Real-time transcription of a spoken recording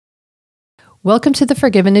Welcome to the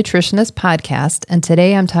Forgiven Nutritionist podcast, and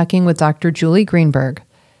today I'm talking with Dr. Julie Greenberg.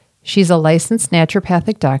 She's a licensed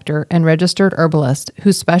naturopathic doctor and registered herbalist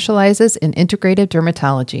who specializes in integrative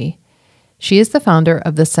dermatology. She is the founder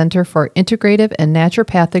of the Center for Integrative and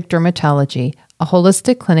Naturopathic Dermatology, a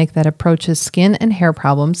holistic clinic that approaches skin and hair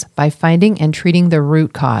problems by finding and treating the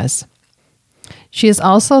root cause. She is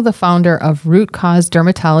also the founder of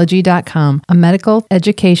rootcausedermatology.com, a medical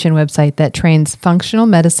education website that trains functional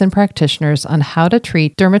medicine practitioners on how to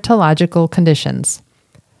treat dermatological conditions.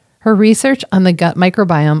 Her research on the gut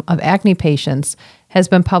microbiome of acne patients has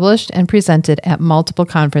been published and presented at multiple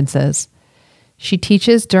conferences. She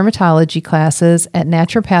teaches dermatology classes at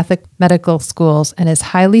naturopathic medical schools and is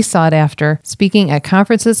highly sought after, speaking at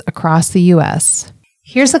conferences across the U.S.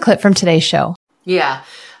 Here's a clip from today's show. Yeah.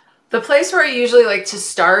 The place where I usually like to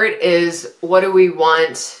start is what do we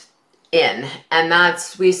want in? And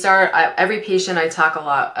that's, we start, every patient I talk a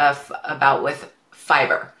lot about with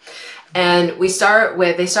fiber. And they start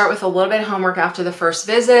with a little bit of homework after the first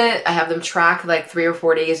visit. I have them track like 3 or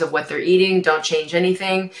 4 days of what they're eating, don't change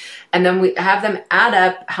anything. And then we have them add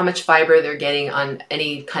up how much fiber they're getting on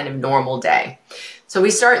any kind of normal day. So we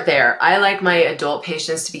start there. I like my adult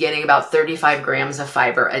patients to be getting about 35 grams of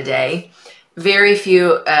fiber a day. Very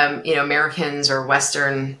few, Americans or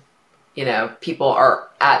Western, people are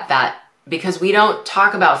at that because we don't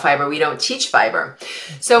talk about fiber. We don't teach fiber.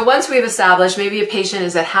 So once we've established, maybe a patient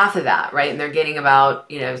is at half of that, right? And they're getting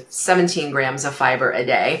about, 17 grams of fiber a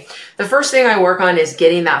day. The first thing I work on is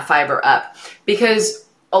getting that fiber up, because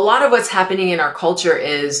a lot of what's happening in our culture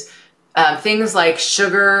is things like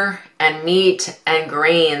sugar and meat and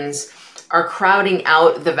grains are crowding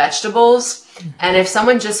out the vegetables. And if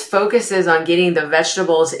someone just focuses on getting the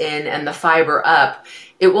vegetables in and the fiber up,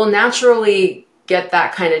 it will naturally get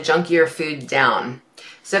that kind of junkier food down.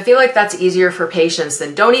 So I feel like that's easier for patients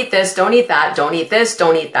than don't eat this, don't eat that, don't eat this,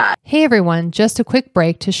 don't eat that. Hey everyone, just a quick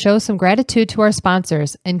break to show some gratitude to our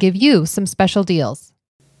sponsors and give you some special deals.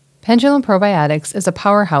 Pendulum Probiotics is a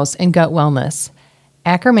powerhouse in gut wellness.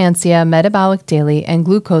 Akkermansia, Metabolic Daily, and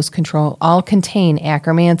Glucose Control all contain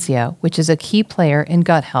Akkermansia, which is a key player in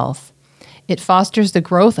gut health. It fosters the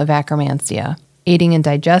growth of Akkermansia, aiding in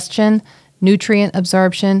digestion, nutrient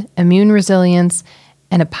absorption, immune resilience,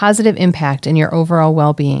 and a positive impact in your overall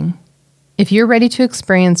well-being. If you're ready to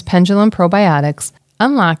experience Pendulum Probiotics,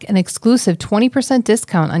 unlock an exclusive 20%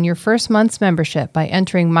 discount on your first month's membership by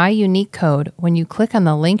entering my unique code when you click on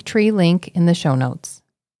the Linktree link in the show notes.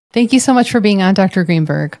 Thank you so much for being on, Dr.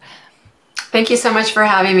 Greenberg. Thank you so much for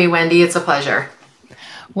having me, Wendy. It's a pleasure.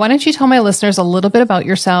 Why don't you tell my listeners a little bit about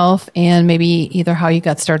yourself and maybe either how you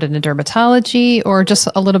got started in dermatology or just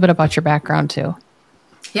a little bit about your background too?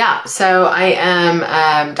 Yeah, so I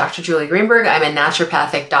am Dr. Julie Greenberg. I'm a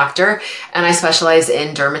naturopathic doctor and I specialize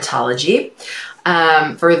in dermatology.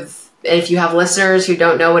 If you have listeners who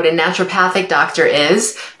don't know what a naturopathic doctor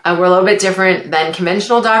is, we're a little bit different than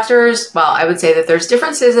conventional doctors. Well, I would say that there's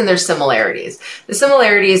differences and there's similarities. The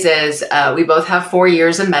similarities is we both have 4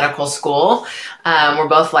 years in medical school. We're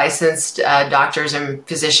both licensed doctors and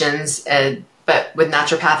physicians, but with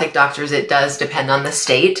naturopathic doctors, it does depend on the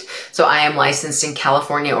state. So I am licensed in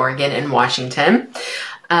California, Oregon, and Washington.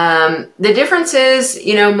 The difference is,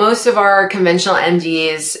 most of our conventional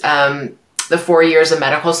MDs, the 4 years of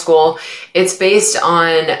medical school, it's based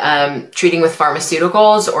on treating with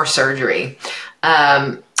pharmaceuticals or surgery.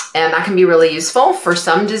 And that can be really useful for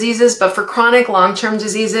some diseases, but for chronic long-term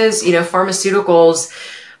diseases, pharmaceuticals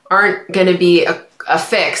aren't going to be a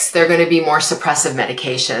fix. They're going to be more suppressive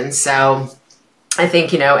medications. So I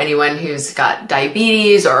think, anyone who's got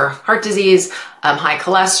diabetes or heart disease, high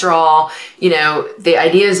cholesterol, the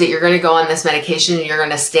idea is that you're going to go on this medication and you're going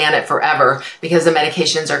to stay on it forever because the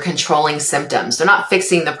medications are controlling symptoms. They're not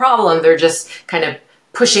fixing the problem. They're just kind of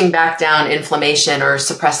pushing back down inflammation or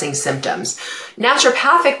suppressing symptoms.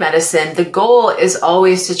 Naturopathic medicine, the goal is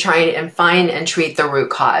always to try and find and treat the root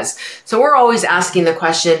cause. So we're always asking the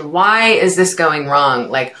question, why is this going wrong?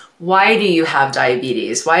 Like, why do you have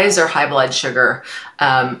diabetes? Why is there high blood sugar?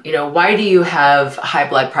 Why do you have high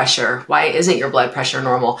blood pressure? Why isn't your blood pressure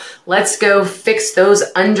normal? Let's go fix those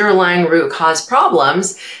underlying root cause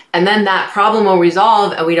problems. And then that problem will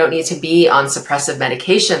resolve and we don't need to be on suppressive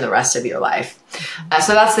medication the rest of your life.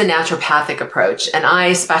 So that's the naturopathic approach. And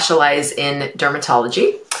I specialize in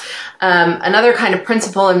dermatology. Another kind of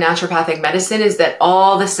principle of naturopathic medicine is that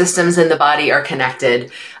all the systems in the body are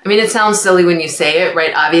connected. I mean, it sounds silly when you say it,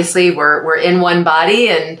 right? Obviously, we're in one body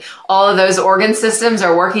and all of those organ systems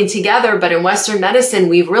are working together. But in Western medicine,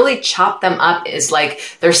 we've really chopped them up as like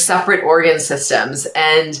they're separate organ systems.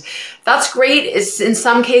 And That's great is in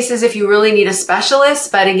some cases if you really need a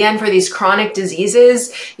specialist. But again, for these chronic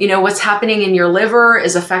diseases, what's happening in your liver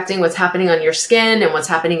is affecting what's happening on your skin, and what's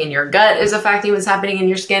happening in your gut is affecting what's happening in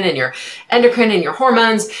your skin and your endocrine and your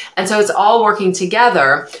hormones. And so it's all working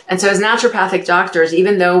together. And so as naturopathic doctors,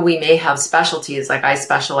 even though we may have specialties, like I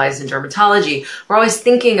specialize in dermatology, we're always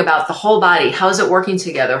thinking about the whole body. How is it working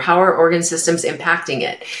together? How are organ systems impacting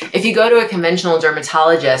it? If you go to a conventional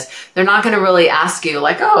dermatologist, they're not going to really ask you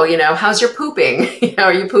like, oh, how's your pooping?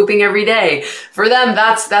 Are you pooping every day? For them,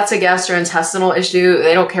 that's a gastrointestinal issue.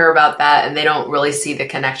 They don't care about that, and they don't really see the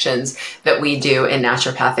connections that we do in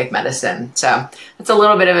naturopathic medicine. So it's a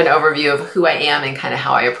little bit of an overview of who I am and kind of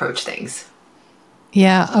how I approach things.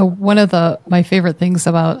 Yeah, one of my favorite things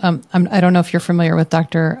about I don't know if you're familiar with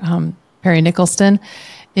Dr. Perry Nicholson,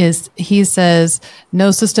 is he says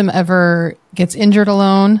no system ever gets injured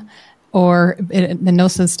alone, or no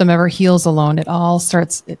system ever heals alone. It all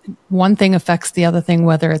starts, one thing affects the other thing,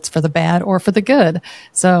 whether it's for the bad or for the good.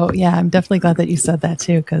 So yeah, I'm definitely glad that you said that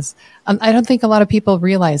too, because I don't think a lot of people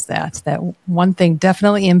realize that one thing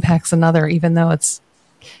definitely impacts another, even though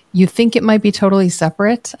you think it might be totally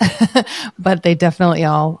separate, but they definitely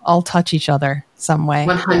all touch each other some way.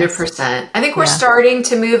 100%. Yes. I think we're starting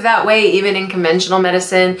to move that way. Even in conventional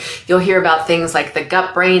medicine, you'll hear about things like the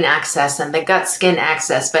gut-brain axis and the gut-skin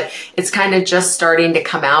axis, but it's kind of just starting to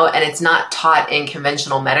come out, and it's not taught in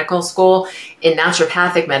conventional medical school. In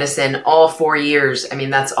naturopathic medicine, all 4 years,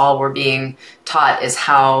 that's all we're being taught is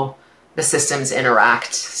how the systems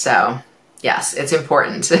interact. So yes, it's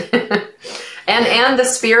important. And the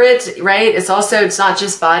spirit, right? It's not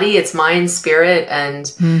just body, it's mind, spirit, and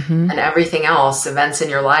everything else, events in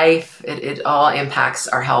your life. It all impacts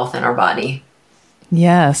our health and our body.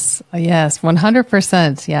 Yes,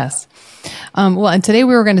 100%. Yes. Well, and today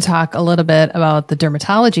we were going to talk a little bit about the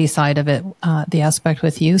dermatology side of it, the aspect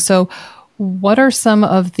with you. So what are some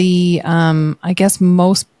of the,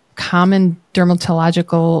 most common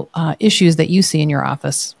dermatological issues that you see in your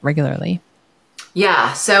office regularly?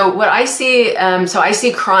 Yeah. So what I see, I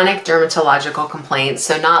see chronic dermatological complaints.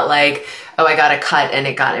 So not like, oh, I got a cut and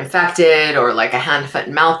it got infected, or like a hand, foot,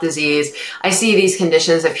 and mouth disease. I see these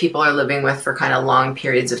conditions that people are living with for kind of long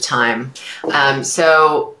periods of time. The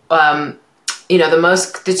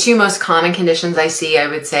two most common conditions I see, I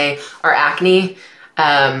would say, are acne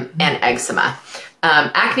and eczema.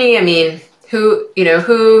 Acne, who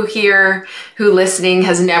listening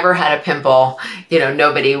has never had a pimple?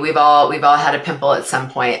 Nobody. We've all had a pimple at some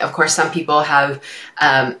point. Of course, some people have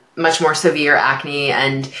much more severe acne,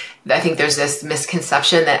 and I think there's this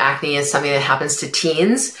misconception that acne is something that happens to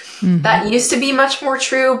teens. Mm-hmm. That used to be much more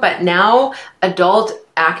true, but now adult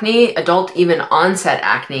even onset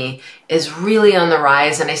acne is really on the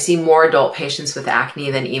rise, and I see more adult patients with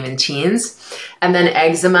acne than even teens. And then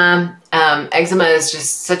eczema. Eczema is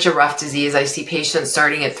just such a rough disease. I see patients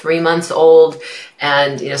starting at 3 months old,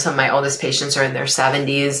 and some of my oldest patients are in their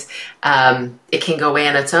 70s. It can go away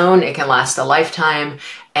on its own. It can last a lifetime.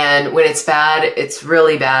 And when it's bad, it's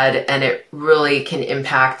really bad, and it really can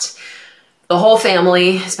impact the whole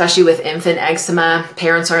family, especially with infant eczema.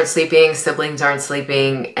 Parents aren't sleeping, siblings aren't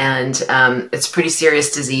sleeping, and it's a pretty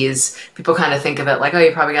serious disease. People kind of think of it like, oh,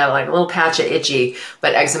 you probably got like a little patch of itchy,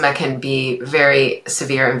 but eczema can be very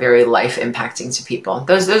severe and very life impacting to people.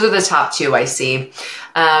 Those are the top two I see.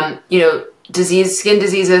 Skin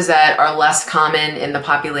diseases that are less common in the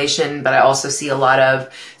population, but I also see a lot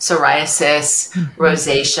of psoriasis,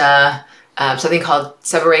 rosacea, something called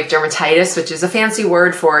seborrheic dermatitis, which is a fancy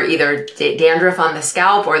word for either dandruff on the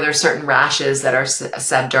scalp, or there's certain rashes that are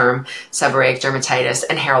seborrheic dermatitis,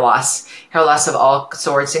 and hair loss of all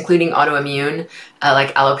sorts, including autoimmune,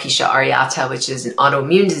 like alopecia areata, which is an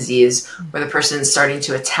autoimmune disease where the person is starting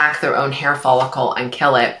to attack their own hair follicle and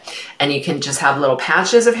kill it. And you can just have little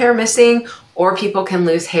patches of hair missing, or people can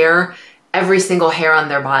lose hair. Every single hair on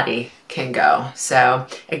their body can go. So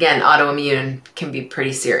again, autoimmune can be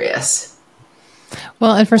pretty serious.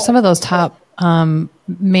 Well, and for some of those top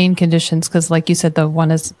main conditions, because like you said, the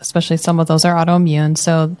one is, especially some of those are autoimmune.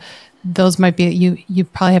 So those might be, you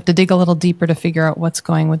probably have to dig a little deeper to figure out what's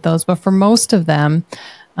going with those. But for most of them,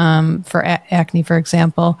 for acne, for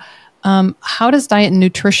example, how does diet and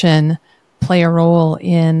nutrition play a role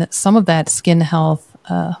in some of that skin health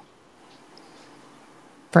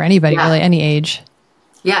for anybody, really, any age?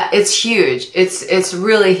 Yeah, it's huge. It's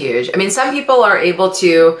really huge. Some people are able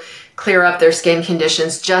to clear up their skin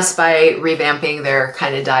conditions just by revamping their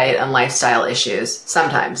kind of diet and lifestyle issues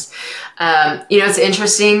sometimes. It's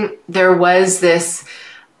interesting. There was this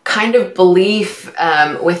kind of belief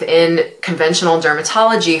within conventional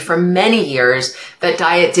dermatology for many years that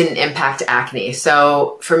diet didn't impact acne.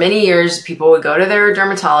 So for many years, people would go to their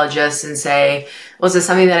dermatologist and say, well, is this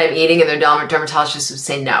something that I'm eating? And their dermatologist would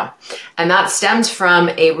say no. And that stemmed from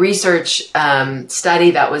a research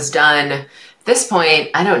study that was done at this point,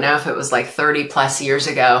 I don't know if it was like 30 plus years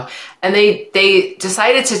ago. And they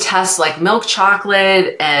decided to test like milk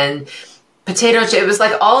chocolate and potato chip. It was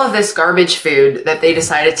like all of this garbage food that they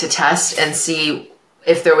decided to test and see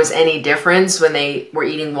if there was any difference when they were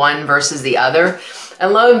eating one versus the other.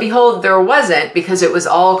 And lo and behold, there wasn't, because it was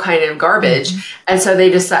all kind of garbage. Mm-hmm. And so they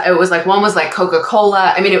decided, it was like, one was like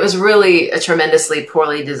Coca-Cola. I mean, it was really a tremendously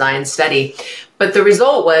poorly designed study. But the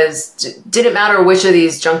result was, didn't matter which of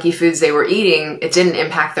these junky foods they were eating, it didn't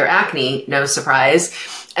impact their acne, no surprise.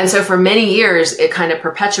 And so for many years, it kind of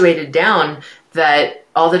perpetuated down that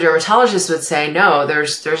all the dermatologists would say, no,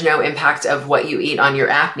 there's no impact of what you eat on your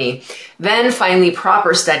acne. Then finally,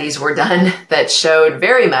 proper studies were done that showed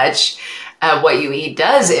very much what you eat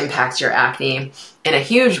does impact your acne in a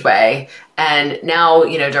huge way. And now,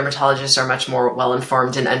 dermatologists are much more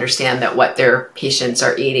well-informed and understand that what their patients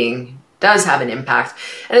are eating does have an impact.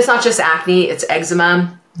 And it's not just acne, it's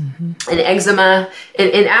eczema. Mm-hmm. And eczema,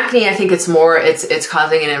 in acne, I think it's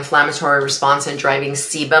causing an inflammatory response and driving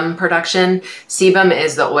sebum production. Sebum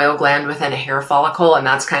is the oil gland within a hair follicle, and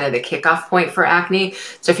that's kind of the kickoff point for acne.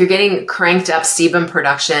 So if you're getting cranked up sebum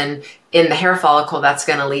production in the hair follicle, that's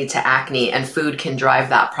going to lead to acne, and food can drive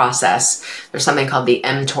that process. There's something called the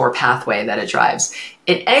mTOR pathway that it drives.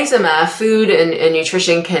 In eczema, food and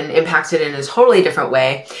nutrition can impact it in a totally different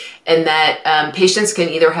way, in that patients can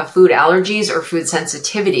either have food allergies or food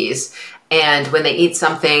sensitivities. And when they eat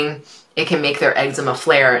something, it can make their eczema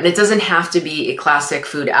flare. And it doesn't have to be a classic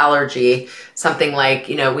food allergy. Something like,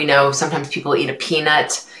 we know sometimes people eat a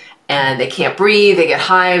peanut and they can't breathe, they get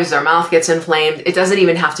hives, their mouth gets inflamed. It doesn't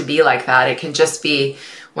even have to be like that. It can just be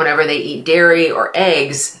whenever they eat dairy or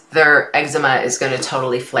eggs, their eczema is going to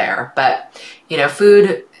totally flare. But,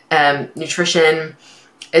 food, nutrition,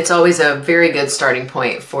 it's always a very good starting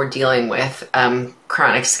point for dealing with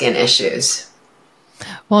chronic skin issues.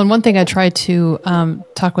 Well, and one thing I try to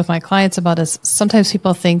talk with my clients about is sometimes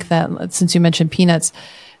people think that, since you mentioned peanuts,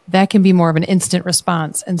 that can be more of an instant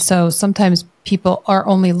response. And so sometimes people are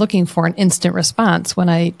only looking for an instant response. When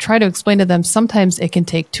I try to explain to them, sometimes it can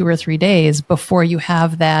take 2 or 3 days before you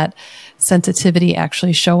have that sensitivity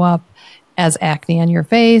actually show up as acne on your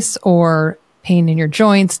face or pain in your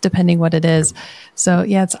joints, depending what it is. So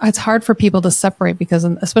yeah, it's hard for people to separate, because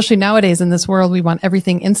especially nowadays in this world, we want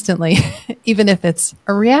everything instantly, even if it's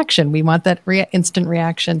a reaction. We want that instant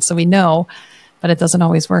reaction, so we know, but it doesn't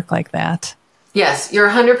always work like that. Yes, you're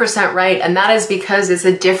 100% right. And that is because it's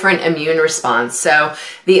a different immune response. So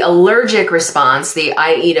the allergic response,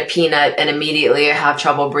 I eat a peanut and immediately I have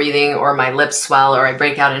trouble breathing, or my lips swell, or I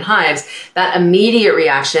break out in hives, that immediate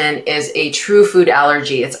reaction is a true food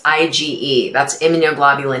allergy. It's IgE. That's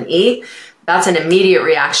immunoglobulin E. That's an immediate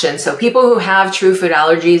reaction. So people who have true food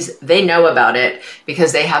allergies, they know about it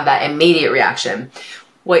because they have that immediate reaction.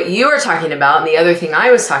 What you are talking about, and the other thing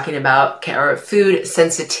I was talking about, are food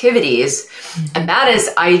sensitivities, and that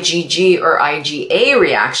is IgG or IgA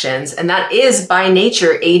reactions, and that is by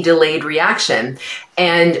nature a delayed reaction.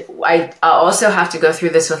 And I also have to go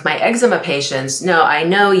through this with my eczema patients. No, I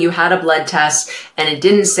know you had a blood test and it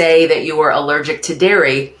didn't say that you were allergic to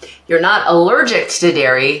dairy. You're not allergic to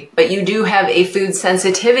dairy, but you do have a food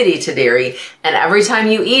sensitivity to dairy, and every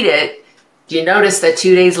time you eat it, you notice that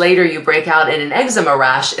 2 days later you break out in an eczema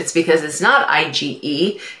rash. It's because it's not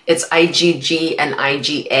IgE, it's IgG and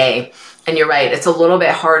IgA. And you're right, it's a little bit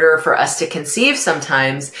harder for us to conceive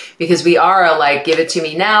sometimes, because we are like, give it to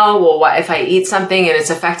me now. Well, what if I eat something and it's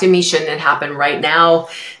affecting me? Shouldn't it happen right now?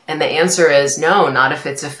 And the answer is no, not if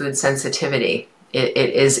it's a food sensitivity. It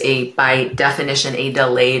is by definition, a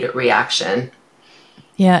delayed reaction.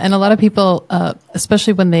 Yeah, and a lot of people,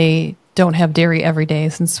 especially when they don't have dairy every day,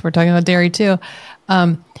 since we're talking about dairy too,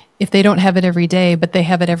 if they don't have it every day, but they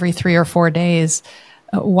have it every 3 or 4 days,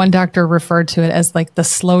 one doctor referred to it as like the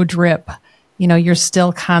slow drip. You're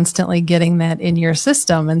still constantly getting that in your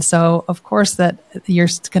system. And so, of course, that you're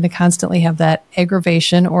going to constantly have that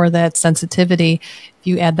aggravation or that sensitivity. If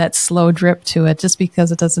you add that slow drip to it, just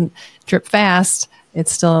because it doesn't drip fast,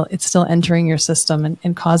 it's still entering your system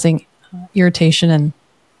and causing irritation and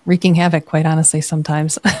wreaking havoc, quite honestly,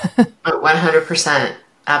 sometimes. 100%.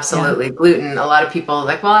 Absolutely. Yeah. Gluten. A lot of people are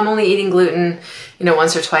like, well, I'm only eating gluten,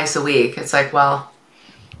 once or twice a week. It's like, well,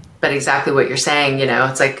 but exactly what you're saying,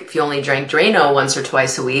 it's like if you only drank Drano once or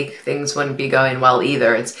twice a week, things wouldn't be going well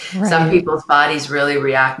either. It's right. Some people's bodies really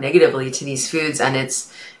react negatively to these foods, and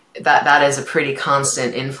it's that is a pretty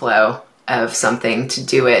constant inflow of something to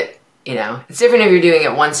do it. It's different if you're doing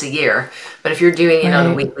it once a year, but if you're doing it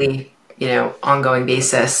on a weekly, ongoing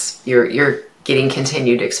basis, you're getting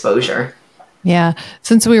continued exposure. Yeah.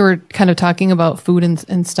 Since we were kind of talking about food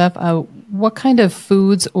and stuff, what kind of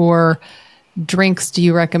foods or drinks do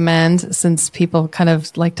you recommend, since people kind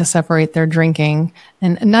of like to separate their drinking,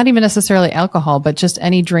 and not even necessarily alcohol, but just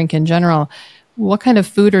any drink in general? What kind of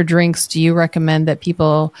food or drinks do you recommend that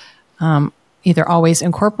people either always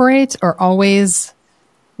incorporate or always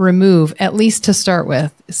remove, at least to start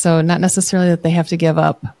with? So not necessarily that they have to give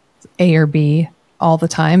up A or B all the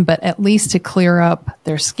time, but at least to clear up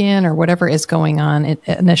their skin or whatever is going on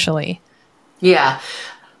initially. Yeah.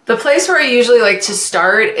 The place where I usually like to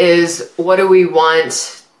start is, what do we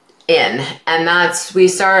want in? And we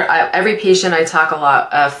start, every patient I talk a lot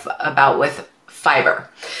about with fiber.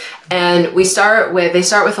 And they start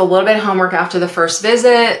with a little bit of homework after the first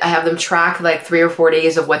visit. I have them track like 3 or 4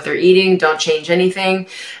 days of what they're eating, don't change anything.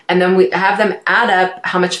 And then we have them add up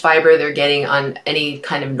how much fiber they're getting on any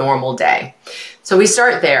kind of normal day. So we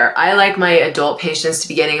start there. I like my adult patients to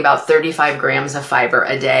be getting about 35 grams of fiber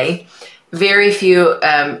a day. Very few,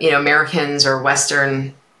 Americans or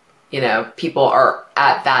Western, people are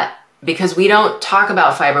at that, because we don't talk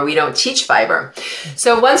about fiber. We don't teach fiber.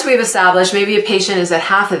 So once we've established maybe a patient is at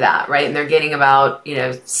half of that, right? And they're getting about,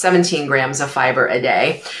 17 grams of fiber a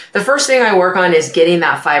day. The first thing I work on is getting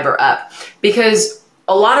that fiber up, because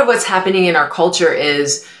a lot of what's happening in our culture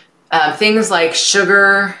is things like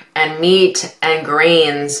sugar and meat and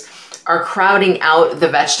grains are crowding out the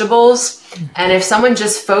vegetables. And if someone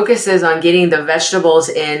just focuses on getting the vegetables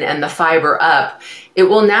in and the fiber up, it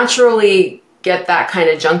will naturally get that kind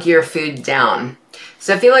of junkier food down.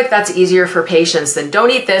 So I feel like that's easier for patients than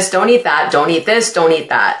don't eat this, don't eat that, don't eat this, don't eat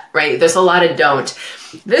that, right? There's a lot of don't.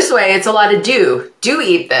 This way, it's a lot of do. Do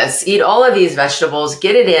eat this, eat all of these vegetables,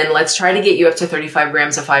 get it in. Let's try to get you up to 35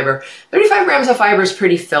 grams of fiber. 35 grams of fiber is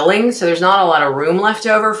pretty filling, so there's not a lot of room left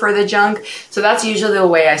over for the junk. So that's usually the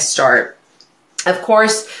way I start. Of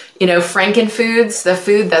course, frankenfoods, the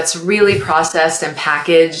food that's really processed and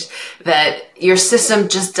packaged, that your system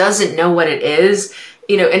just doesn't know what it is,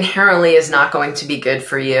 inherently is not going to be good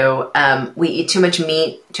for you. We eat too much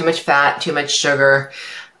meat, too much fat, too much sugar.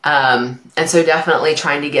 And so definitely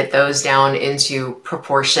trying to get those down into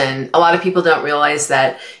proportion. A lot of people don't realize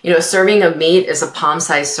that, a serving of meat is a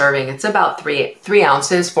palm-sized serving. It's about 3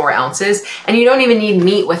 ounces, 4 ounces. And you don't even need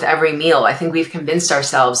meat with every meal. I think we've convinced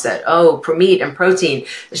ourselves that, meat and protein,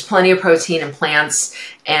 there's plenty of protein in plants.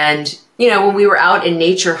 And, when we were out in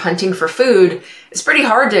nature hunting for food, it's pretty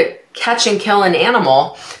hard to catch and kill an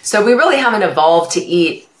animal. So we really haven't evolved to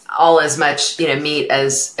eat all as much, meat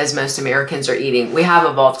as most Americans are eating. We have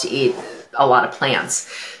evolved to eat a lot of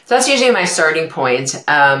plants. So that's usually my starting point.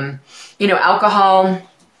 Alcohol,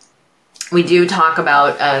 we do talk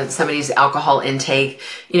about somebody's alcohol intake.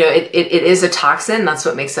 It is a toxin. That's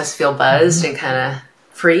what makes us feel buzzed and kind of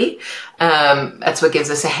free. That's what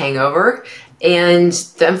gives us a hangover. And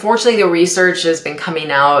unfortunately, the research has been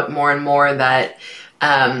coming out more and more that,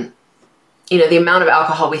 the amount of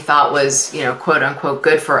alcohol we thought was, quote unquote,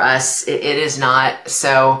 good for us, it is not.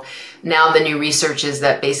 So now the new research is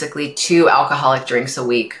that basically 2 alcoholic drinks a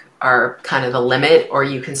week are kind of the limit, or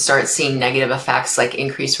you can start seeing negative effects like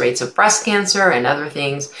increased rates of breast cancer and other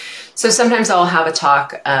things. So sometimes I'll have a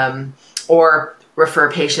talk or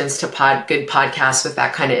refer patients to good podcasts with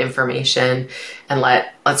that kind of information, and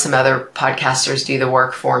let some other podcasters do the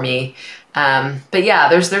work for me. But yeah,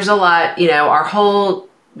 there's a lot, our whole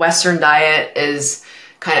Western diet is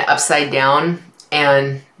kind of upside down,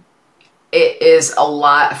 and it is a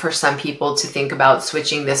lot for some people to think about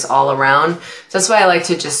switching this all around. So that's why I like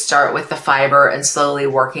to just start with the fiber and slowly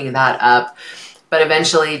working that up, but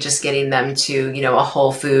eventually just getting them to, a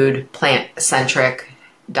whole food, plant centric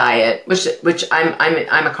diet, which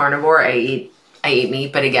I'm a carnivore. I eat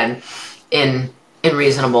meat, but again, in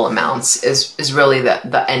reasonable amounts is really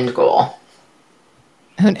the end goal.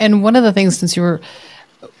 And one of the things,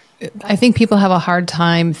 I think people have a hard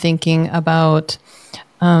time thinking about,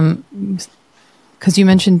 because you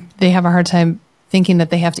mentioned they have a hard time thinking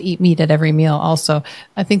that they have to eat meat at every meal also.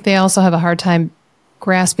 I think they also have a hard time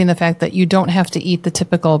grasping the fact that you don't have to eat the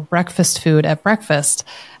typical breakfast food at breakfast.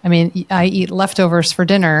 I mean, I eat leftovers for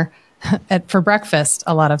dinner for breakfast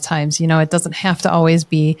a lot of times. It doesn't have to always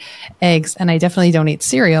be eggs, and I definitely don't eat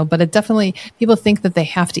cereal, but people think that they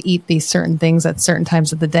have to eat these certain things at certain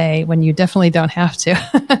times of the day when you definitely don't have to.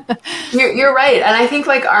 You're right. And I think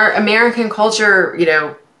like our American culture,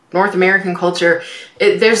 North American culture,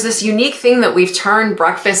 there's this unique thing that we've turned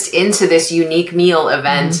breakfast into this unique meal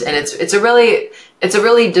event, and it's a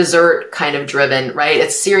really dessert kind of driven, right?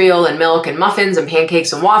 It's cereal and milk and muffins and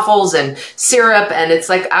pancakes and waffles and syrup, and it's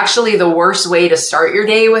like actually the worst way to start your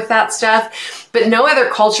day with that stuff. But no other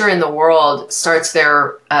culture in the world starts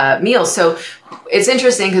their meals. So it's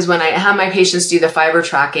interesting because when I have my patients do the fiber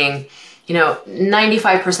tracking,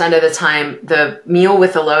 95% of the time, the meal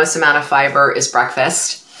with the lowest amount of fiber is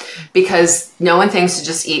breakfast, because no one thinks to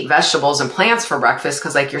just eat vegetables and plants for breakfast.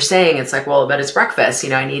 Because like you're saying, it's like, well, but it's breakfast.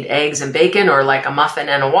 I need eggs and bacon, or like a muffin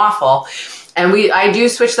and a waffle. And I do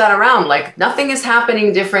switch that around. Like nothing is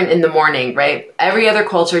happening different in the morning, right? Every other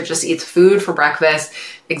culture just eats food for breakfast.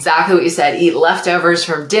 Exactly what you said, eat leftovers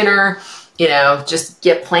from dinner, just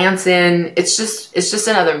get plants in. It's just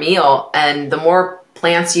another meal. And the more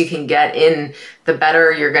plants you can get in, the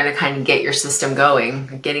better you're going to kind of get your system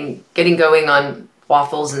going. Getting going on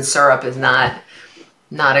waffles and syrup is not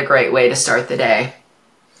a great way to start the day.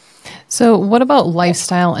 So what about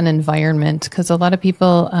lifestyle and environment? Because a lot of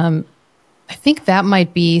people, I think that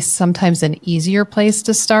might be sometimes an easier place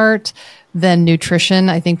to start than nutrition.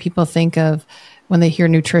 I think people think of, when they hear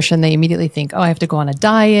nutrition, they immediately think, oh, I have to go on a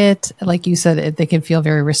diet. Like you said, they can feel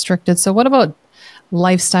very restricted. So what about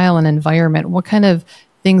lifestyle and environment? What kind of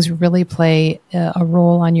things really play a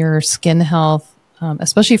role on your skin health,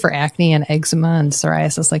 especially for acne and eczema and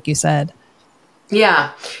psoriasis, like you said?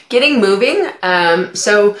 Yeah, getting moving.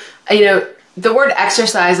 So, the word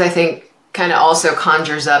exercise, I think, kind of also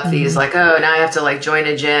conjures up these like, oh, now I have to like join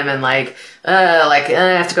a gym and I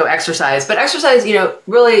have to go exercise. But exercise,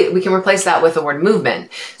 really we can replace that with the word movement.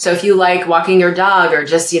 So if you like walking your dog, or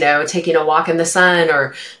just, taking a walk in the sun,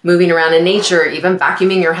 or moving around in nature, even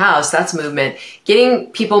vacuuming your house, that's movement. Getting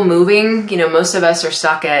people moving, most of us are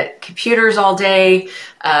stuck at computers all day.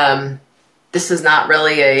 This is not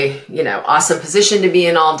really a, awesome position to be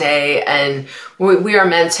in all day. And we are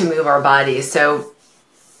meant to move our bodies. So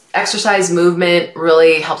exercise, movement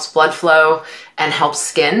really helps blood flow and helps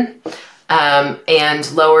skin,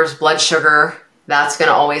 and lowers blood sugar. That's going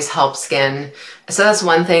to always help skin. So that's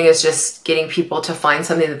one thing, is just getting people to find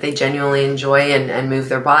something that they genuinely enjoy and move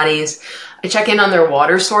their bodies. I check in on their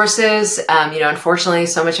water sources. Unfortunately,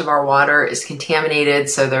 so much of our water is contaminated.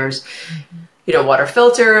 So there's, water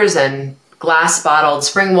filters and glass bottled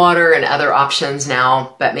spring water and other options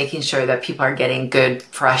now, but making sure that people are getting good,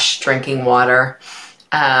 fresh drinking water.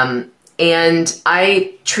 And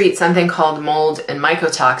I treat something called mold and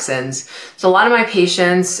mycotoxins. So a lot of my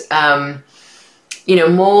patients,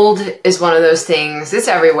 mold is one of those things. It's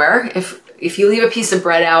everywhere. If you leave a piece of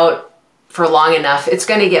bread out for long enough, it's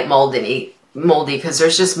going to get moldy because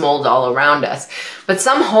there's just mold all around us. But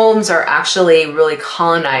some homes are actually really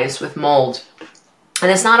colonized with mold.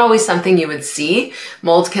 And it's not always something you would see.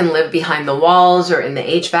 Mold can live behind the walls, or in the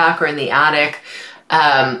HVAC, or in the attic.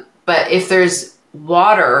 But if there's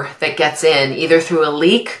water that gets in, either through a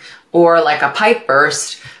leak or like a pipe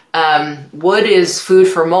burst, wood is food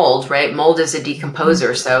for mold, right? Mold is a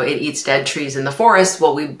decomposer, so it eats dead trees in the forest.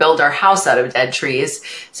 Well, we build our house out of dead trees.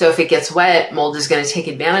 So if it gets wet, mold is going to take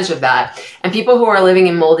advantage of that. And people who are living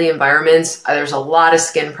in moldy environments, there's a lot of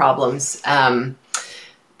skin problems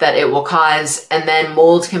that it will cause. And then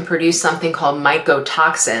mold can produce something called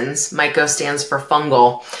mycotoxins. Myco stands for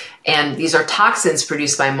fungal. And these are toxins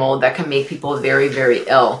produced by mold that can make people very, very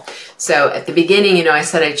ill. So at the beginning, I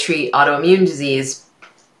said I treat autoimmune disease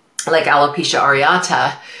like alopecia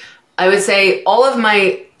areata. I would say all of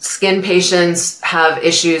my skin patients have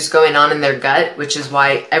issues going on in their gut, which is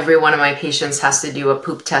why every one of my patients has to do a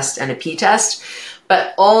poop test and a pee test.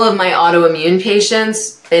 But all of my autoimmune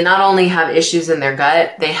patients, they not only have issues in their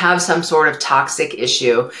gut, they have some sort of toxic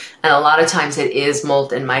issue. And a lot of times it is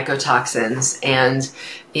mold and mycotoxins. And,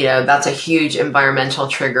 that's a huge environmental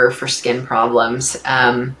trigger for skin problems.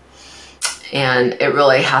 And it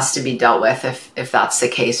really has to be dealt with if that's the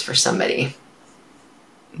case for somebody.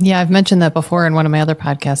 Yeah, I've mentioned that before in one of my other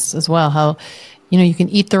podcasts as well, how, you can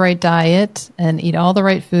eat the right diet and eat all the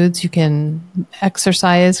right foods. You can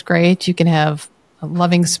exercise great. You can have a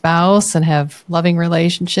loving spouse and have loving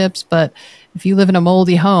relationships. But if you live in a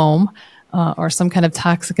moldy home or some kind of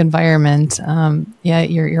toxic environment,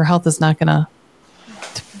 your health is not going to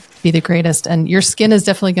be the greatest. And your skin is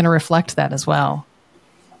definitely going to reflect that as well.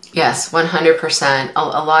 Yes, 100%. A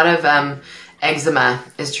lot of eczema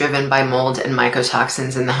is driven by mold and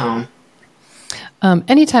mycotoxins in the home.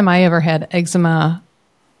 Anytime I ever had eczema,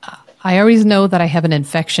 I always know that I have an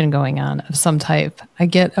infection going on of some type. I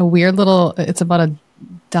get a weird little, it's about a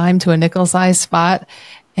dime to a nickel size spot.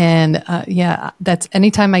 And that's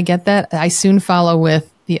anytime I get that, I soon follow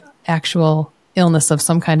with the actual illness of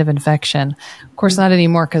some kind of infection. Of course, not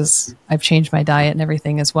anymore because I've changed my diet and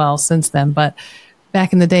everything as well since then. But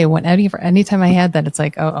back in the day, anytime I had that, it's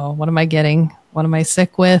like, oh, what am I getting? What am I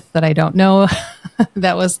sick with that I don't know?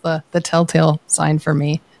 That was the telltale sign for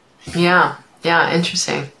me. Yeah. Yeah.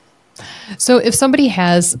 Interesting. So if somebody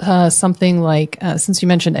has something like, since you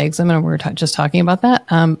mentioned eczema and we were just talking about that,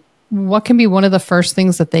 what can be one of the first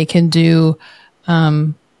things that they can do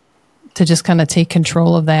to just kind of take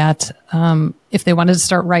control of that? If they wanted to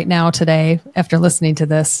start right now today, after listening to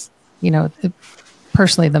this,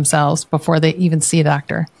 personally themselves before they even see a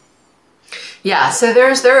doctor. Yeah, so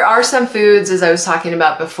there are some foods, as I was talking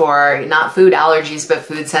about before, not food allergies, but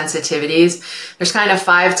food sensitivities. There's kind of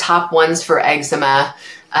 5 top ones for eczema: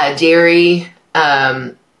 dairy,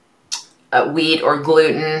 wheat or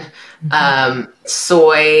gluten,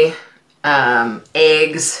 soy,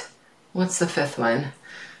 eggs. What's the 5th one?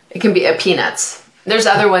 It can be peanuts. There's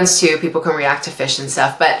other ones too. People can react to fish and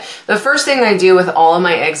stuff. But the first thing I do with all of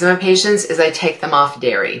my eczema patients is I take them off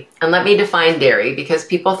dairy. And let me define dairy, because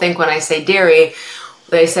people think when I say dairy,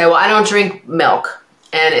 they say, well, I don't drink milk.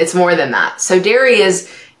 And it's more than that. So dairy is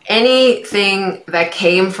anything that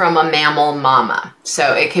came from a mammal mama.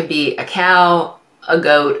 So it could be a cow, a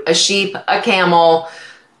goat, a sheep, a camel.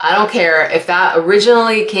 I don't care. If that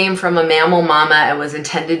originally came from a mammal mama and was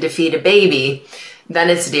intended to feed a baby, then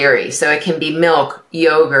it's dairy. So it can be milk,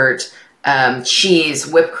 yogurt, cheese,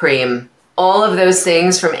 whipped cream, all of those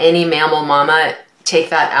things from any mammal mama. Take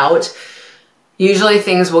that out. Usually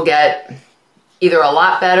things will get either a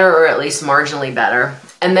lot better or at least marginally better.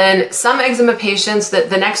 And then some eczema patients, that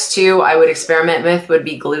the next 2 I would experiment with would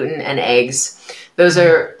be gluten and eggs. Those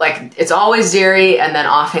are it's always dairy and then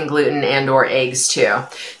often gluten and or eggs too.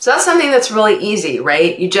 So that's something that's really easy,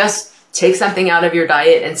 right? You just take something out of your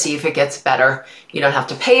diet and see if it gets better. You don't have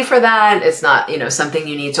to pay for that. It's not, something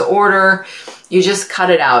you need to order. You just cut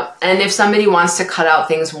it out. And if somebody wants to cut out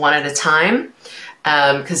things one at a time,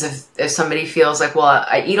 because if somebody feels like, well,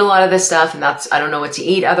 I eat a lot of this stuff and I don't know what to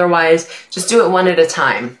eat otherwise, just do it one at a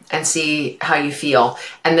time and see how you feel.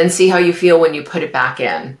 And then see how you feel when you put it back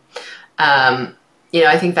in. I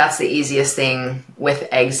think that's the easiest thing with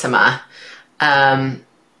eczema.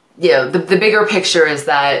 The bigger picture is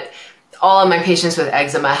that all of my patients with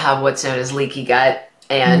eczema have what's known as leaky gut,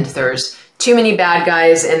 and there's too many bad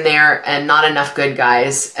guys in there and not enough good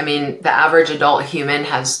guys. I mean, the average adult human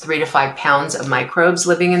has 3 to 5 pounds of microbes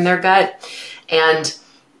living in their gut, and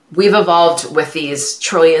we've evolved with these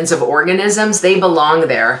trillions of organisms. They belong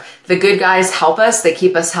there. The good guys help us. They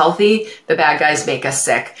keep us healthy. The bad guys make us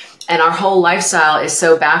sick. And our whole lifestyle is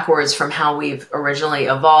so backwards from how we've originally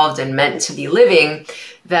evolved and meant to be living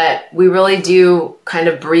that we really do kind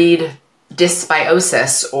of breed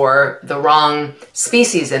dysbiosis, or the wrong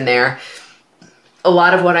species in there. A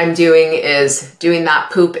lot of what I'm doing is doing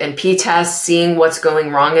that poop and pee test, seeing what's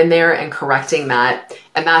going wrong in there and correcting that.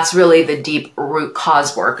 And that's really the deep root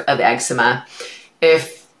cause work of eczema.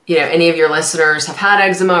 If any of your listeners have had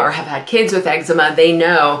eczema or have had kids with eczema, they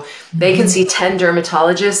know they can see 10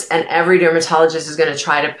 dermatologists, and every dermatologist is going to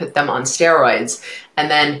try to put them on steroids,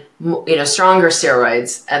 and then, stronger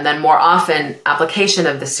steroids, and then more often application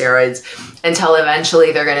of the steroids, until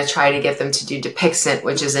eventually they're going to try to get them to do Dupixent,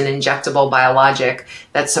 which is an injectable biologic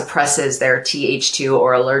that suppresses their Th2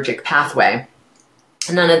 or allergic pathway.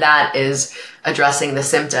 None of that is addressing the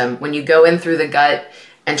symptom. When you go in through the gut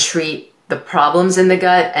and treat the problems in the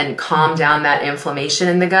gut and calm down that inflammation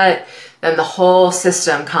in the gut, then the whole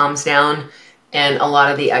system calms down and a lot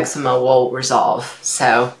of the eczema will resolve.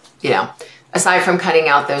 So, aside from cutting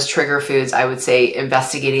out those trigger foods, I would say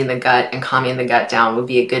investigating the gut and calming the gut down would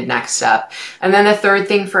be a good next step. And then the third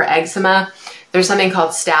thing for eczema, there's something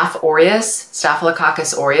called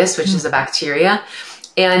Staphylococcus aureus, which is a bacteria.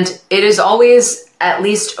 And it is always at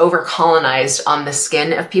least overcolonized on the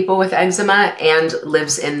skin of people with eczema and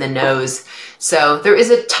lives in the nose. So there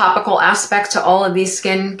is a topical aspect to all of these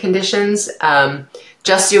skin conditions.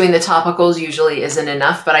 Just doing the topicals usually isn't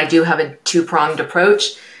enough, but I do have a 2-pronged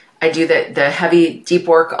approach. I do the heavy, deep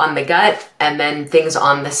work on the gut and then things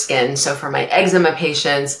on the skin. So for my eczema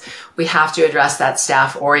patients, we have to address that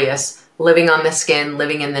Staph aureus living on the skin,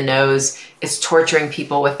 living in the nose. It's torturing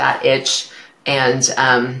people with that itch.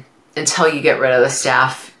 And until you get rid of the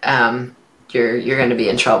staph, you're going to be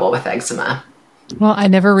in trouble with eczema. Well, I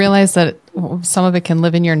never realized that some of it can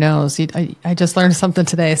live in your nose. I just learned something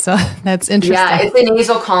today, so that's interesting. Yeah, it's a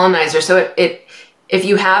nasal colonizer. So if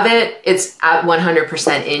you have it, it's at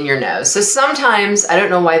 100% in your nose. So sometimes, I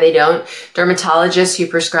don't know why they don't, dermatologists who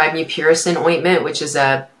prescribe mupirocin ointment, which is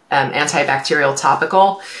a antibacterial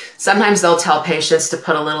topical. Sometimes they'll tell patients to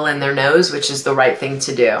put a little in their nose, which is the right thing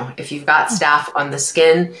to do. If you've got staph on the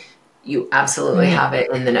skin, you absolutely have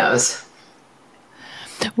it in the nose.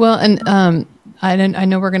 Well, and I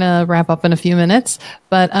know we're going to wrap up in a few minutes,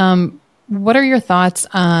 but what are your thoughts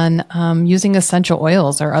on using essential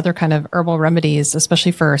oils or other kind of herbal remedies,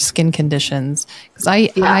 especially for skin conditions? Because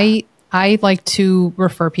I like to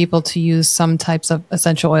refer people to use some types of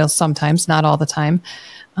essential oils sometimes, not all the time.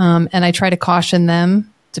 And I try to caution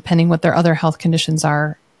them, depending what their other health conditions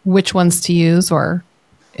are, which ones to use or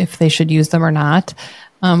if they should use them or not.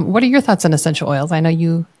 What are your thoughts on essential oils? I know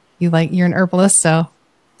you're an herbalist, so.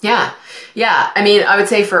 Yeah. I mean, I would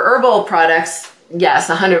say for herbal products, yes,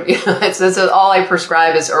 100. That's all I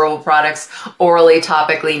prescribe is herbal products, orally,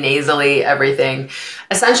 topically, nasally, everything.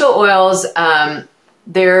 Essential oils,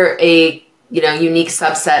 they're a unique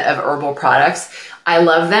subset of herbal products. I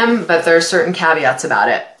love them, but there are certain caveats about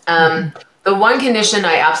it. The one condition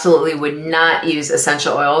I absolutely would not use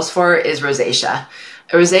essential oils for is rosacea.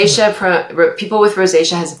 People with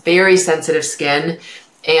rosacea has very sensitive skin,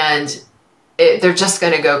 and they're just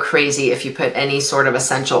going to go crazy if you put any sort of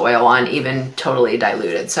essential oil on, even totally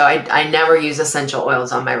diluted. So I never use essential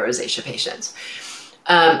oils on my rosacea patients.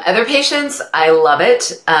 Other patients, I love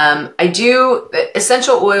it. I do.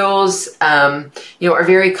 Essential oils, are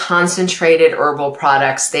very concentrated herbal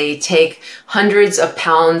products. They take hundreds of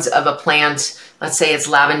pounds of a plant. Let's say it's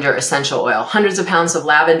lavender essential oil, hundreds of pounds of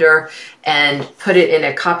lavender, and put it in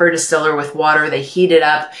a copper distiller with water. They heat it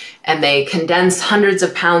up and they condense hundreds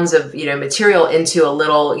of pounds of, material into a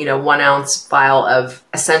little, 1 ounce vial of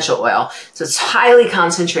essential oil. So it's highly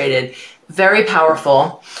concentrated, very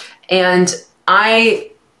powerful. And I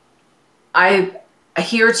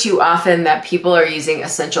hear too often that people are using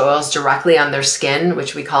essential oils directly on their skin,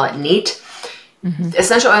 which we call it neat. Mm-hmm.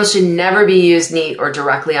 Essential oils should never be used neat or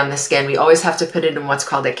directly on the skin. We always have to put it in what's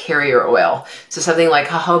called a carrier oil. So something like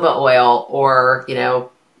jojoba oil or,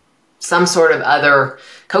 some sort of other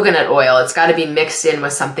coconut oil. It's got to be mixed in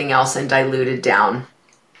with something else and diluted down.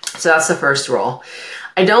 So that's the first rule.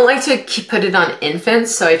 I don't like to put it on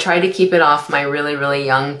infants, so I try to keep it off my really, really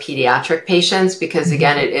young pediatric patients because,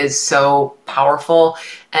 again, it is so powerful.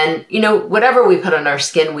 And, whatever we put on our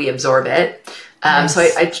skin, we absorb it. Yes. So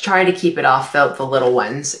I try to keep it off the little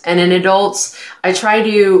ones. And in adults, I try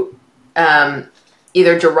to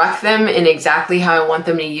either direct them in exactly how I want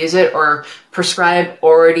them to use it or prescribe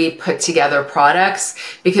already put together products,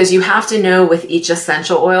 because you have to know with each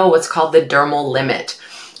essential oil what's called the dermal limit.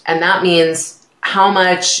 And that means how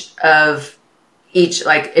much of each,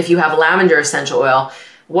 like if you have lavender essential oil,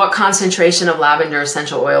 what concentration of lavender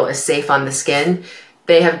essential oil is safe on the skin.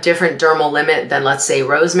 They have different dermal limit than, let's say,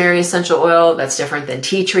 rosemary essential oil. That's different than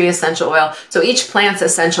tea tree essential oil. So each plant's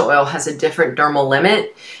essential oil has a different dermal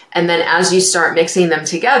limit. And then as you start mixing them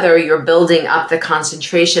together, you're building up the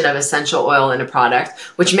concentration of essential oil in a product,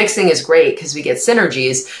 which mixing is great because we get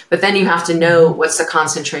synergies, but then you have to know what's the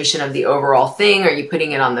concentration of the overall thing. Are you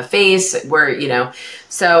putting it on the face?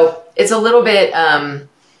 So it's a little bit,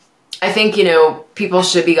 I think, people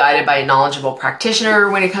should be guided by a knowledgeable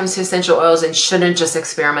practitioner when it comes to essential oils and shouldn't just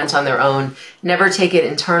experiment on their own. Never take it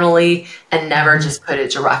internally and never just put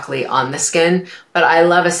it directly on the skin. But I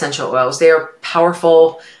love essential oils. They are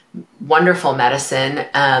powerful, wonderful medicine.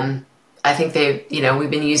 I think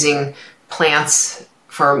we've been using plants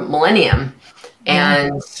for millennium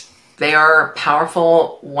and they are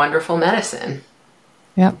powerful, wonderful medicine.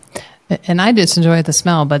 Yep. And I just enjoy the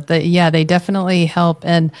smell, but they definitely help.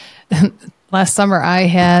 And last summer I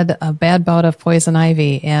had a bad bout of poison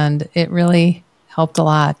ivy and it really helped a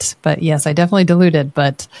lot. But yes, I definitely diluted,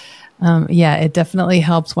 but it definitely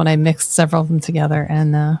helps when I mixed several of them together,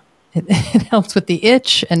 and it helped with the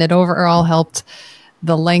itch, and it overall helped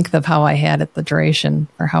the length of how I had it, the duration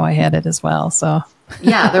for how I had it as well. So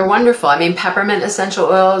yeah, they're wonderful. I mean, peppermint essential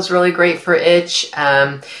oil is really great for itch.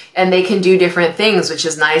 And they can do different things, which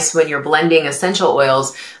is nice when you're blending essential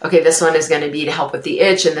oils. Okay, this one is going to be to help with the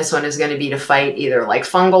itch, and this one is going to be to fight either like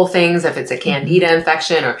fungal things if it's a candida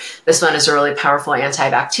infection, or this one is a really powerful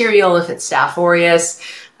antibacterial if it's Staph aureus.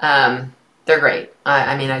 They're great.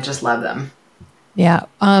 I just love them. Yeah.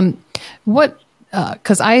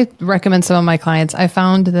 Because I recommend some of my clients, I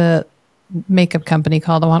found the makeup company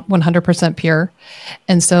called 100% Pure.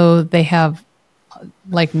 And so they have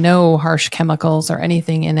like no harsh chemicals or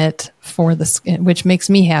anything in it for the skin, which makes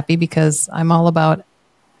me happy because I'm all about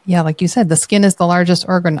Yeah, like you said, the skin is the largest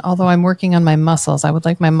organ. Although I'm working on my muscles, I would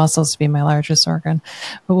like my muscles to be my largest organ,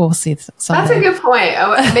 but we'll see someday. That's a good point.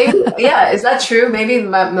 Oh, maybe, yeah, is that true? Maybe the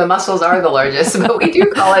muscles are the largest, but we do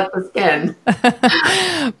call it the skin.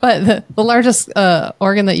 But the largest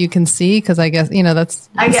organ that you can see, because I guess, that's...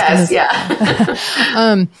 I guess,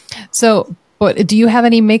 yeah. So, but do you have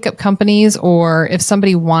any makeup companies, or if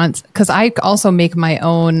somebody wants, because I also make my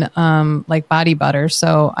own like body butter,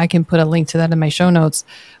 so I can put a link to that in my show notes.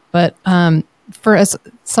 But for us,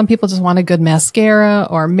 some people just want a good mascara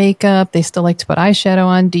or makeup. They still like to put eyeshadow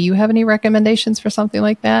on. Do you have any recommendations for something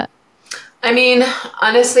like that? I mean,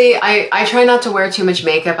 honestly, I try not to wear too much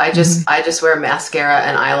makeup. I just wear mascara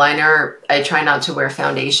and eyeliner. I try not to wear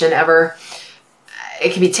foundation ever.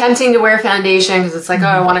 It can be tempting to wear foundation because it's like, oh,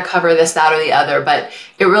 I want to cover this, that, or the other, but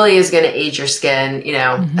it really is going to age your skin,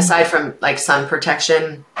 aside from like sun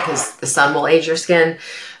protection, because the sun will age your skin.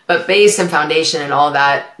 But base and foundation and all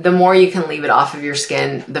that, the more you can leave it off of your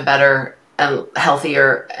skin, the better and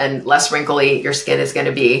healthier and less wrinkly your skin is going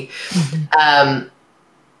to be.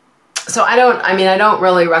 So I don't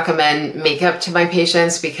really recommend makeup to my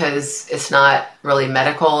patients because it's not really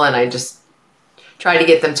medical, and I just try to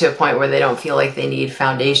get them to a point where they don't feel like they need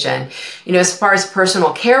foundation. As far as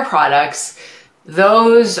personal care products,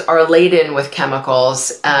 those are laden with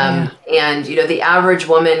chemicals. And, the average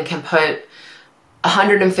woman can put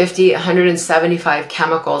 150, 175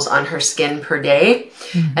 chemicals on her skin per day.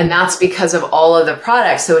 And that's because of all of the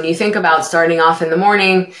products. So when you think about starting off in the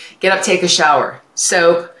morning, get up, take a shower,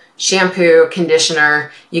 soap, shampoo,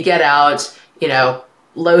 conditioner, you get out,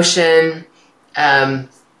 lotion,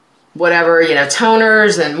 whatever,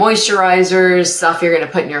 toners and moisturizers, stuff you're going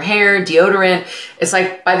to put in your hair, deodorant. It's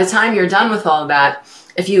like by the time you're done with all of that,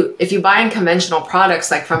 if you buy in conventional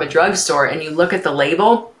products like from a drugstore and you look at the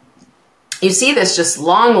label, you see this just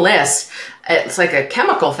long list. It's like a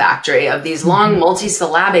chemical factory of these long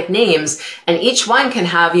multisyllabic names, and each one can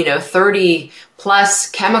have, 30 plus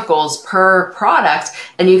chemicals per product.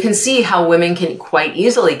 And you can see how women can quite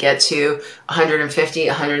easily get to 150,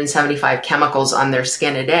 175 chemicals on their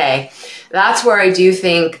skin a day. That's where I do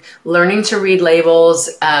think learning to read labels,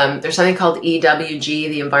 there's something called EWG,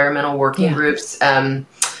 the Environmental Working Group's Skin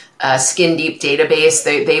Deep database.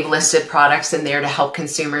 They've listed products in there to help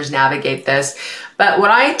consumers navigate this. But what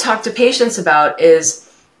I talk to patients about is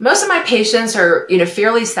most of my patients are,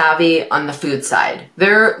 fairly savvy on the food side.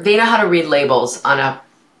 They know how to read labels on a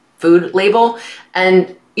food label.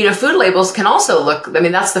 And, food labels can also look,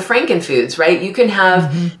 that's the Frankenfoods, right? You can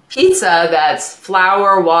have pizza that's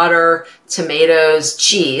flour, water, tomatoes,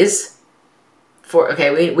 cheese.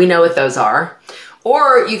 We know what those are.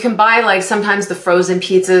 Or you can buy like sometimes the frozen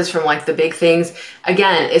pizzas from like the big things.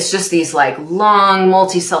 Again, it's just these like long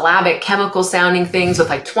multisyllabic chemical sounding things with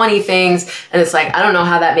like 20 things. And it's like, I don't know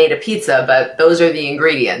how that made a pizza, but those are the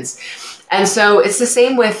ingredients. And so it's the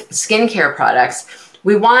same with skincare products.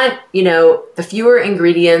 We want, the fewer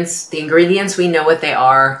ingredients, the ingredients we know what they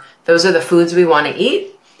are. Those are the foods we want to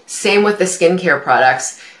eat. Same with the skincare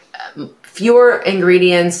products. Fewer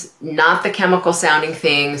ingredients, not the chemical sounding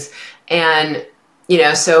things. And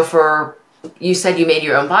so you said you made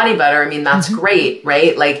your own body butter. That's great,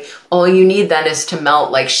 right? Like all you need then is to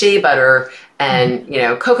melt like shea butter and,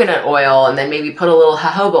 coconut oil, and then maybe put a little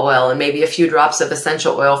jojoba oil and maybe a few drops of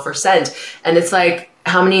essential oil for scent. And it's like,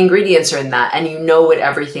 how many ingredients are in that? And you know what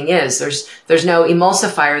everything is. There's no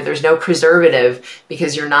emulsifier. There's no preservative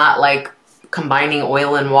because you're not like combining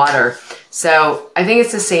oil and water. So I think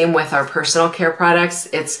it's the same with our personal care products.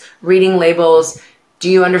 It's reading labels. Do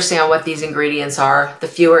you understand what these ingredients are? The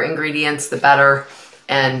fewer ingredients, the better.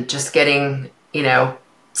 And just getting,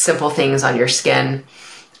 simple things on your skin.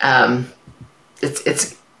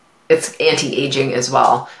 It's anti-aging as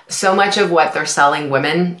well. So much of what they're selling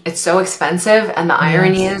women, it's so expensive. And the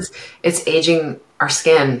irony is it's aging our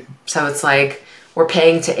skin. So it's like we're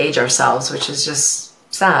paying to age ourselves, which is just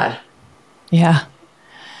sad. Yeah.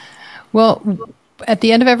 Well, at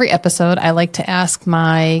the end of every episode, I like to ask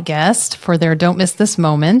my guest for their don't miss this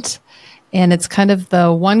moment. And it's kind of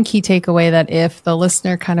the one key takeaway that if the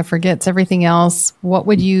listener kind of forgets everything else, what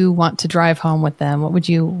would you want to drive home with them? What would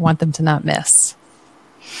you want them to not miss?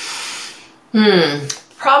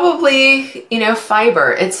 Probably,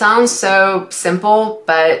 fiber. It sounds so simple,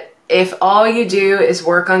 but if all you do is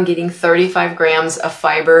work on getting 35 grams of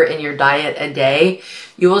fiber in your diet a day,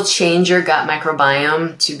 you will change your gut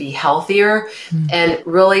microbiome to be healthier. And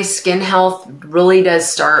really, skin health really does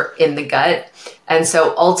start in the gut. And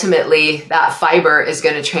so ultimately, that fiber is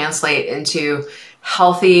going to translate into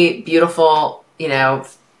healthy, beautiful,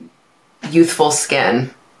 youthful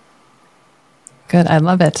skin. Good. I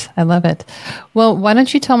love it. I love it. Well, why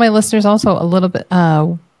don't you tell my listeners also a little bit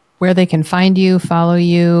where they can find you, follow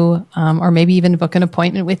you, or maybe even book an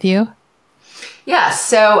appointment with you? Yeah,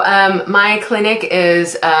 so my clinic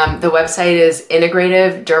is, the website is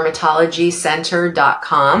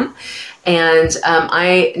integrativedermatologycenter.com. And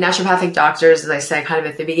naturopathic doctors, as I said kind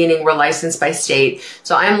of at the beginning, we're licensed by state.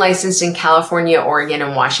 So I'm licensed in California, Oregon,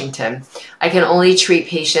 and Washington. I can only treat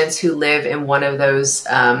patients who live in one of those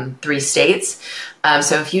 3 states.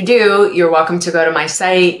 So if you do, you're welcome to go to my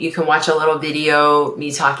site. You can watch a little video,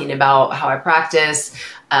 me talking about how I practice,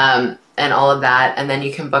 and all of that. And then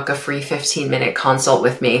you can book a free 15-minute consult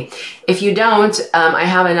with me. If you don't, I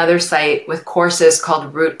have another site with courses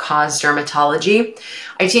called Root Cause Dermatology.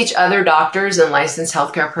 I teach other doctors and licensed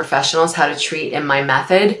healthcare professionals how to treat in my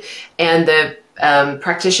method. And the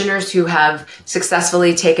practitioners who have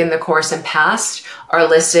successfully taken the course and passed are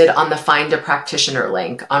listed on the Find a Practitioner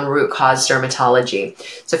link on Root Cause Dermatology.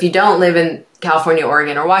 So if you don't live in California,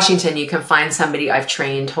 Oregon, or Washington, you can find somebody I've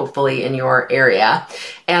trained, hopefully, in your area.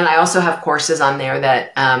 And I also have courses on there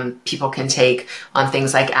that people can take on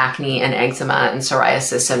things like acne and eczema and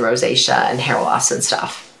psoriasis and rosacea and hair loss and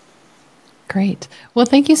stuff. Great. Well,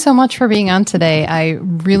 thank you so much for being on today. I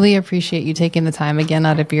really appreciate you taking the time again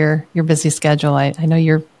out of your busy schedule. I know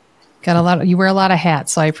you wear a lot of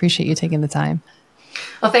hats, so I appreciate you taking the time.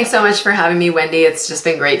 Well, thanks so much for having me, Wendy. It's just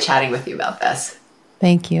been great chatting with you about this.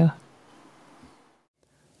 Thank you.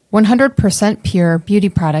 100% pure beauty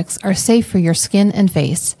products are safe for your skin and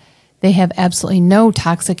face. They have absolutely no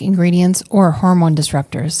toxic ingredients or hormone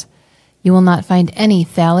disruptors. You will not find any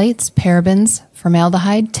phthalates, parabens,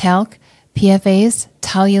 formaldehyde, talc, PFAs,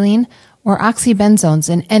 toluene, or oxybenzones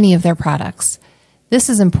in any of their products. This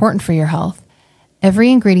is important for your health.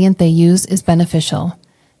 Every ingredient they use is beneficial.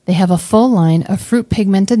 They have a full line of fruit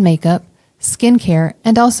pigmented makeup, skincare,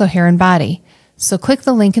 and also hair and body. So click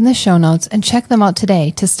the link in the show notes and check them out today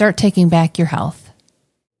to start taking back your health.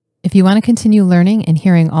 If you want to continue learning and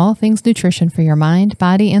hearing all things nutrition for your mind,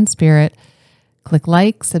 body, and spirit, click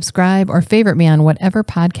like, subscribe, or favorite me on whatever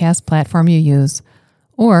podcast platform you use.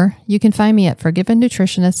 Or you can find me at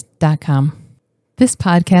forgivennutritionist.com. This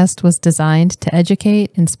podcast was designed to educate,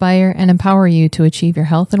 inspire, and empower you to achieve your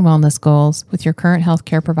health and wellness goals with your current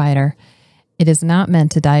healthcare provider. It is not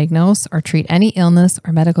meant to diagnose or treat any illness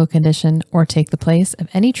or medical condition or take the place of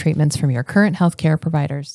any treatments from your current healthcare providers.